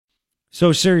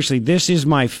So seriously, this is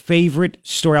my favorite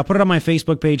story. I'll put it on my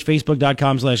Facebook page,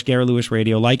 facebook.com/Gary Lewis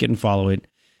Radio. Like it and follow it.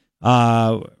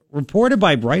 Reported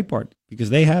by Breitbart, because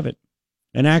they have it.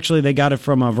 And actually, they got it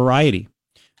from Variety.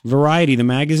 Variety, the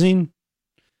magazine.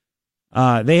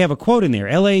 They have a quote in there.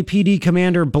 LAPD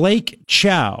Commander Blake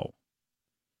Chow,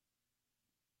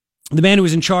 the man who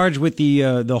was in charge with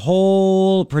the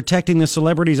whole protecting the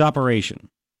celebrities operation,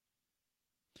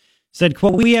 said,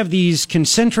 quote, "We have these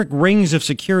concentric rings of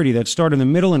security that start in the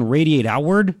middle and radiate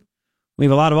outward. We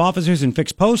have a lot of officers in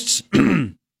fixed posts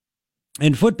and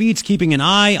footbeats keeping an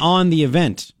eye on the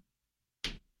event.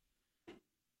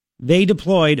 They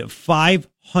deployed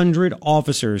 500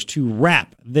 officers to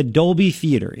wrap the Dolby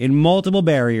Theater in multiple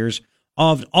barriers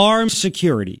of armed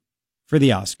security for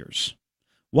the Oscars.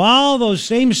 While those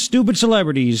same stupid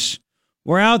celebrities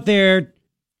were out there,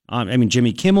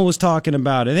 Jimmy Kimmel was talking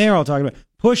about it, they're all talking about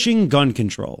pushing gun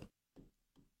control.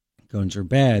 Guns are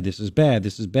bad. This is bad.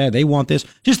 This is bad. They want this.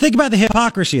 Just think about the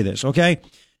hypocrisy of this, okay?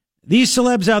 These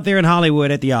celebs out there in Hollywood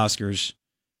at the Oscars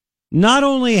not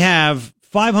only have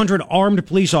 500 armed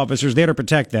police officers there to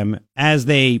protect them as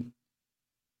they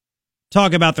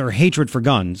talk about their hatred for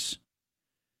guns.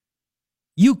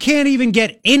 You can't even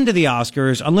get into the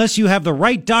Oscars unless you have the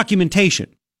right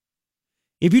documentation.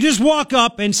 If you just walk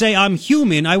up and say, I'm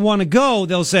human, I want to go,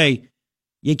 they'll say,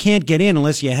 you can't get in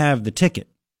unless you have the ticket.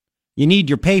 You need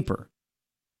your paper.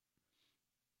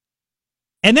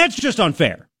 And that's just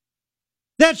unfair.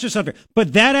 That's just unfair.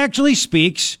 But that actually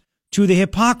speaks to the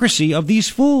hypocrisy of these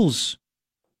fools.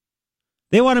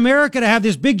 They want America to have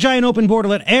this big, giant open border,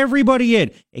 let everybody in,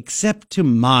 except to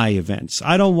my events.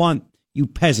 I don't want you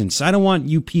peasants. I don't want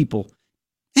you people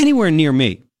anywhere near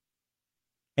me.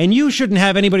 And you shouldn't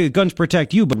have anybody with guns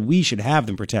protect you, but we should have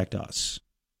them protect us.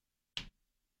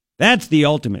 That's the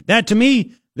ultimate. That, to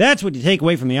me, that's what you take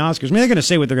away from the Oscars. I mean, they're going to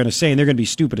say what they're going to say, and they're going to be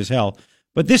stupid as hell.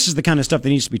 But this is the kind of stuff that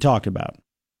needs to be talked about.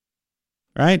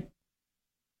 Right?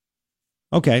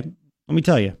 Okay, let me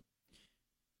tell you.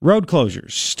 Road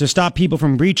closures to stop people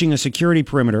from breaching a security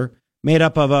perimeter made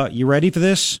up of you ready for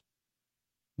this?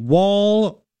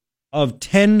 Wall of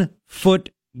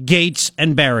 10-foot gates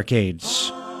and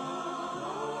barricades.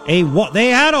 They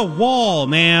had a wall,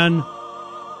 man.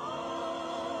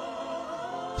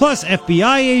 Plus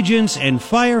FBI agents and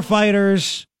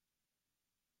firefighters.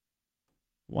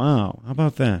 Wow, how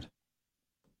about that?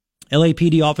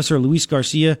 LAPD officer Luis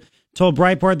Garcia told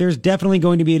Breitbart there's definitely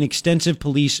going to be an extensive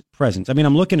police presence. I mean,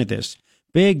 I'm looking at this.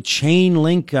 Big chain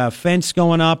link fence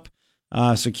going up,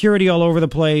 security all over the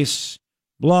place,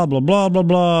 blah, blah, blah, blah,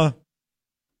 blah.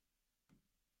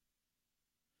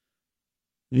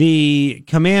 The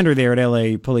commander there at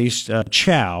LA Police,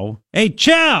 Chow. Hey,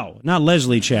 Chow! Not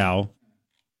Leslie Chow.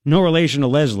 No relation to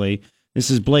Leslie. This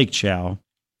is Blake Chow.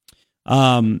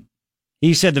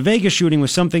 He said the Vegas shooting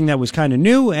was something that was kind of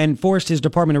new and forced his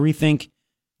department to rethink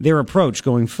their approach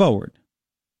going forward.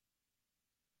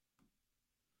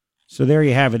 So there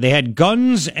you have it. They had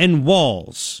guns and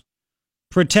walls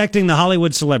protecting the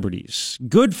Hollywood celebrities.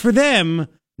 Good for them,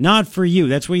 not for you.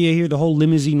 That's where you hear the whole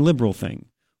limousine liberal thing.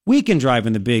 We can drive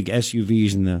in the big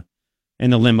SUVs and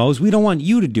the limos. We don't want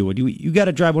you to do it. You got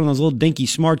to drive one of those little dinky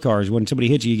smart cars. When somebody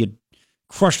hits you, you get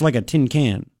crushed like a tin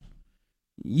can.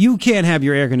 You can't have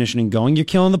your air conditioning going. You're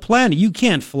killing the planet. You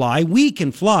can't fly. We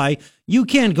can fly. You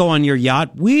can't go on your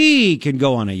yacht. We can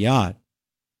go on a yacht.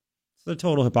 It's the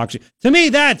total hypocrisy. To me,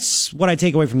 that's what I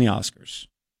take away from the Oscars.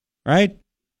 Right?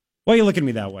 Why are you looking at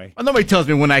me that way? Well, nobody tells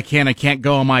me when I can and can't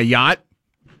go on my yacht.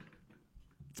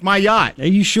 It's my yacht. Are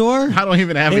you sure? I don't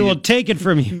even have They will take it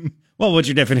from you. Well, what's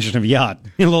your definition of yacht?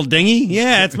 A little dinghy?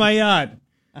 Yeah, it's my yacht.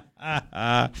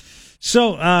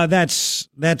 So that's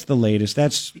the latest.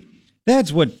 That's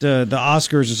what the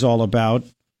Oscars is all about.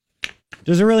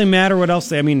 Does it really matter what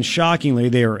else? Shockingly,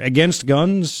 they're against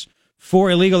guns,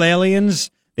 for illegal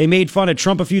aliens. They made fun of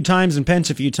Trump a few times and Pence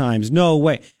a few times. No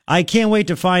way. I can't wait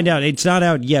to find out. It's not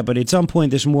out yet, but at some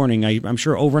point this morning, I'm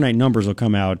sure overnight numbers will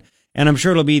come out. And I'm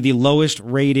sure it'll be the lowest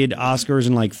rated Oscars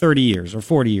in like 30 years or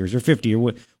 40 years or 50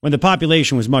 or when the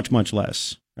population was much, much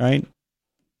less. Right?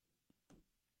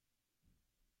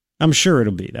 I'm sure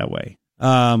it'll be that way.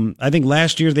 I think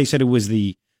last year they said it was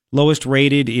the lowest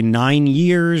rated in 9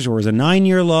 years, or is a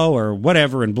 9-year low, or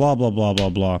whatever, and blah, blah, blah, blah,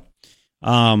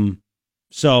 blah.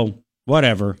 So,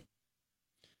 whatever.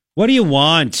 What do you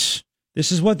want?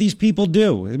 This is what these people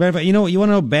do. As a matter of fact, you know what? You want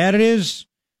to know how bad it is?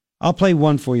 I'll play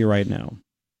one for you right now.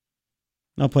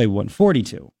 I'll play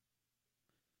 142.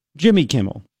 Jimmy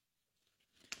Kimmel.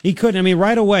 He couldn't,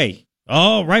 right away.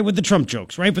 Oh, right with the Trump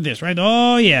jokes. Right with this, right?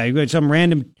 Oh, yeah. You got some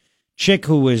random chick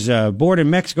who was born in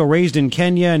Mexico, raised in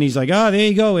Kenya, and he's like, oh, there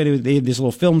you go. And they had this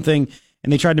little film thing,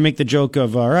 and they tried to make the joke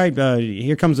of, all right,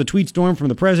 here comes the tweet storm from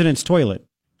the president's toilet.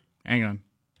 Hang on.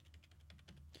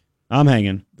 I'm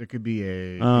hanging. There could be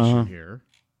a issue here.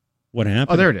 What happened?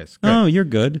 Oh, there it is. Good. Oh, you're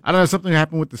good. I don't know. Something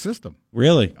happened with the system.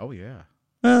 Really? Oh, yeah.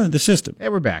 The system. Hey,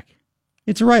 we're back.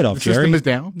 It's a write-off, The Jerry. system is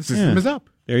down. The system is up.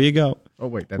 There you go. Oh,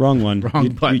 wait. That's Wrong one. Wrong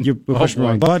button. You're pushing the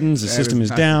wrong buttons. The system is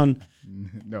down.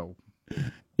 No.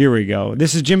 Here we go.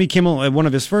 This is Jimmy Kimmel, one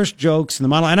of his first jokes in the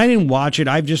monologue. And I didn't watch it.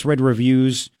 I've just read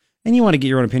reviews. And you want to get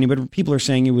your own opinion, but people are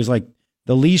saying it was like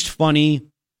the least funny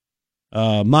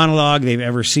monologue they've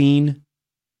ever seen.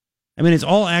 I mean, it's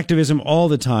all activism all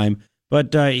the time.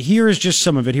 But here is just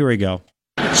some of it. Here we go.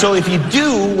 So if you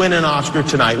do win an Oscar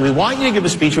tonight, we want you to give a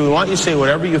speech, and we want you to say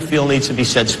whatever you feel needs to be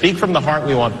said. Speak from the heart.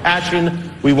 We want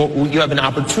passion. You have an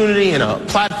opportunity and a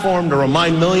platform to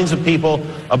remind millions of people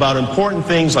about important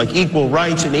things like equal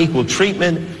rights and equal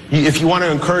treatment. If you want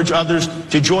to encourage others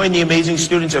to join the amazing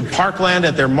students at Parkland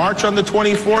at their march on the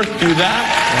 24th, do that.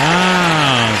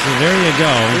 Wow. So there you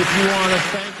go. If you want to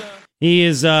thank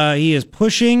us. He is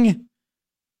pushing,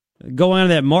 going on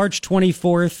that March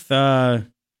 24th.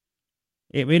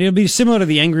 It'll be similar to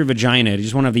the Angry Vagina. They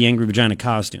just won't have the Angry Vagina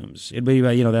costumes. It'd be,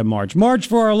 that March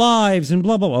for our lives and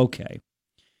blah, blah, blah. Okay.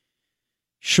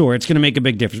 Sure, it's going to make a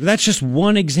big difference. But that's just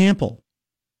one example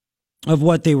of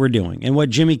what they were doing and what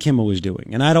Jimmy Kimmel was doing.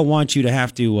 And I don't want you to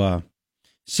have to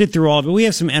sit through all of it. We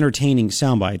have some entertaining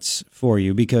sound bites for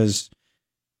you because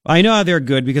I know they're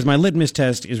good because my litmus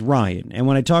test is Ryan. And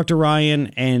when I talk to Ryan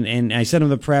and I send him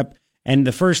the prep, and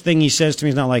the first thing he says to me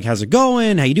is not like, how's it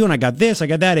going? How you doing? I got this, I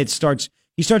got that.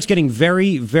 He starts getting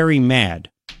very, very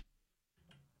mad.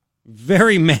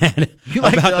 Very mad. You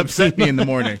like to upset me in the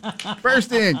morning. First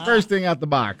thing out the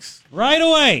box. Right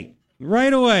away.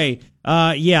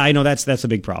 Yeah, I know that's a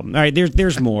big problem. All right,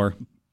 there's more.